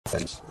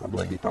things, I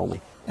believe he told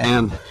me.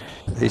 And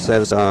he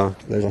says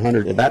there's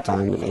 100, at that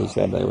time, he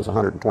said there was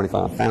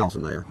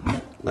 125,000 there.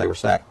 They were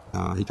stacked,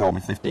 he told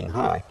me 15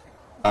 high.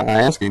 I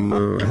asked him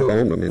who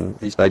owned them, and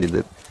he stated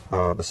that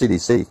the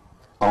CDC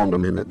owned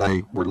them and that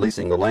they were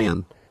leasing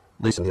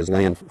his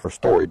land for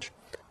storage.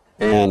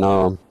 And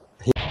well,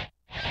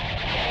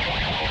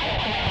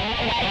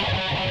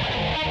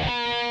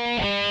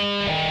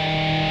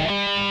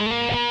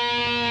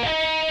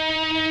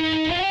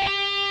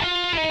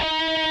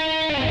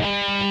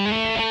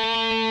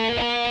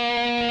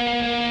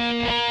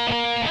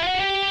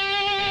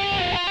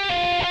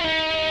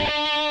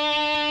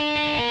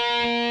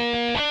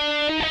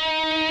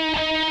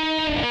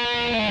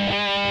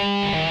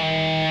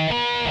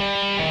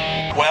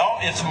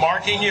 it's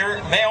marking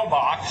your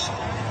mailbox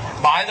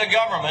by the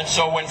government,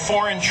 so when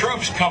foreign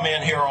troops come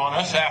in here on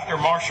us after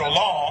martial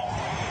law,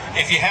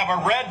 if you have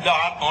a red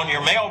dot on your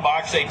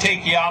mailbox, they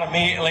take you out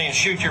immediately and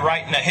shoot you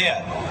right in the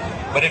head.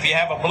 But if you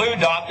have a blue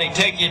dot, they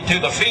take you to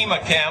the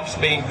Fema camps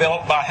being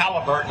built by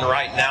Halliburton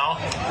right now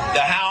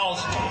to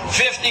house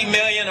 50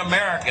 million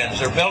Americans.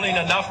 They're building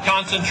enough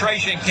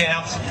concentration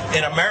camps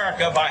in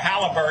America by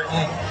Halliburton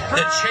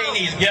that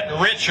Cheney's getting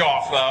rich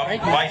off of,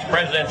 Vice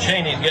President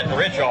Cheney's getting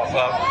rich off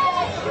of,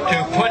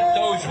 to put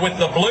those with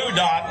the blue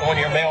dot on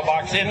your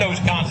mailbox in those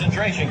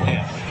concentration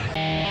camps.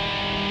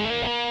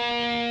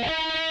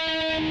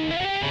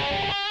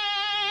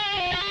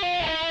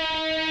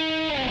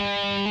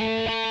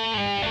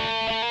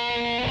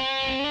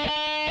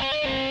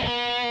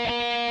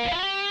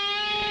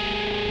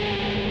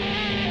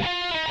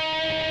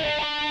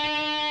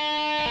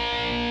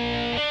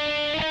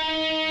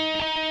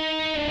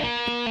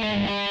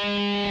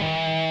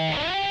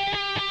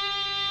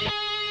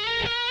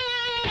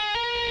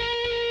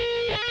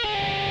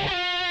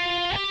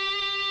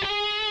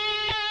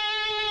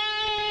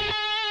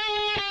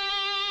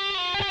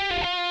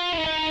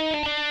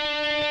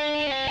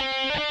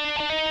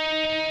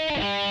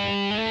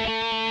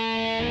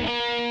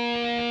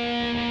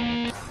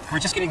 We're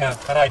just getting an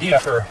idea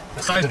for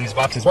the size of these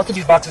boxes. What could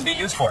these boxes be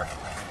used for?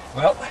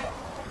 Well,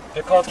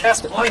 they're called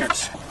casket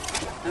liners.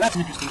 And that's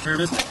an interesting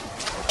term, isn't it?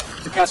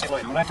 It's a casket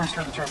liner. When I first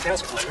heard the term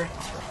casket liner,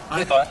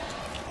 I thought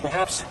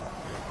perhaps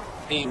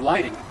being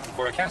lighting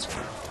for a casket.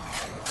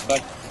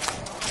 But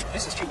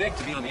this is too big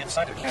to be on the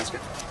inside of a casket.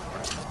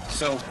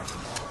 So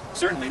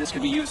certainly this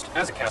could be used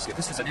as a casket.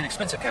 This is an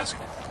inexpensive casket.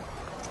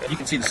 And you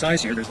can see the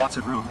size here. There's lots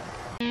of room.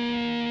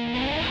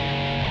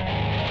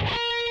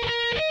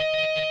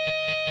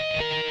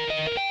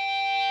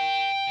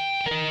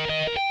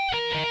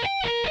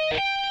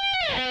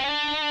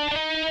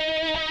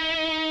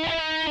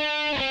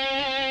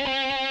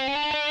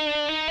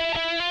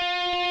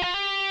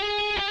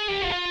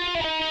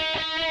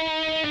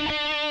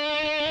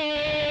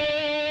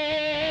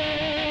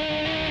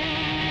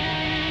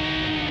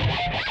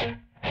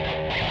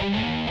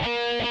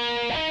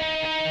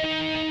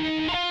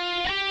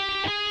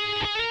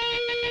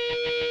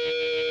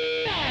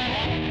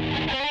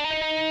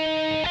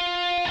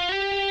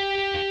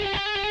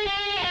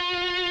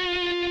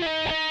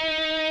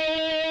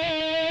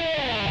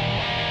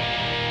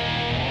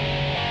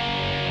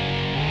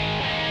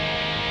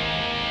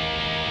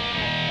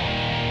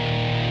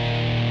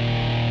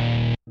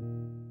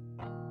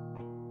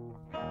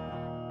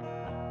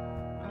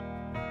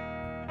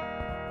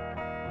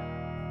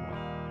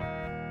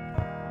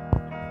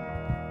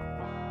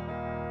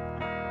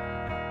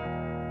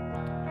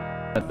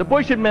 The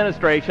Bush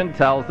administration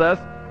tells us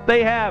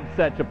they have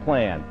such a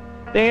plan.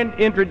 They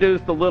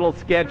introduced a little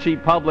sketchy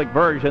public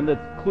version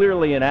that's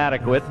clearly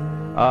inadequate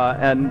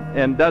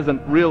and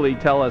doesn't really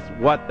tell us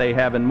what they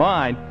have in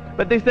mind.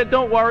 But they said,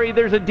 don't worry,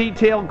 there's a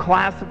detailed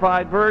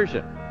classified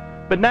version.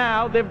 But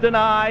now they've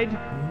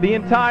denied the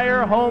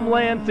entire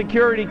Homeland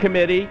Security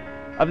Committee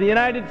of the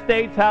United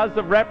States House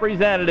of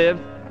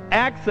Representatives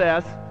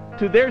access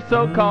to their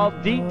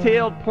so-called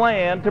detailed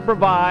plan to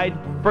provide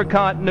for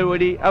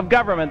continuity of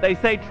government. They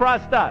say,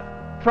 trust us.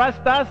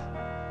 Trust us,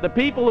 the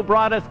people who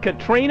brought us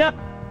Katrina,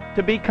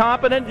 to be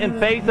competent in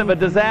face of a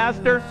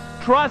disaster.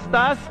 Trust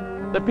us,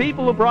 the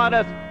people who brought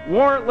us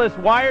warrantless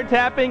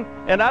wiretapping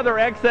and other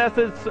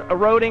excesses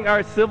eroding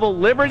our civil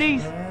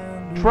liberties.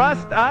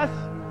 Trust us.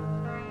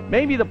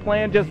 Maybe the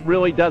plan just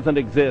really doesn't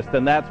exist,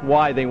 and that's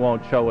why they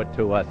won't show it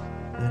to us.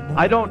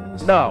 I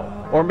don't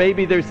know. Or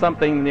maybe there's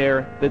something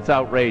there that's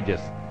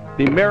outrageous.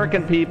 The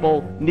American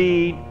people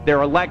need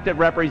their elected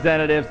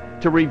representatives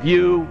to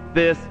review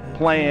this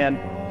plan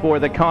for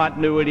the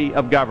continuity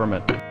of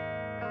government.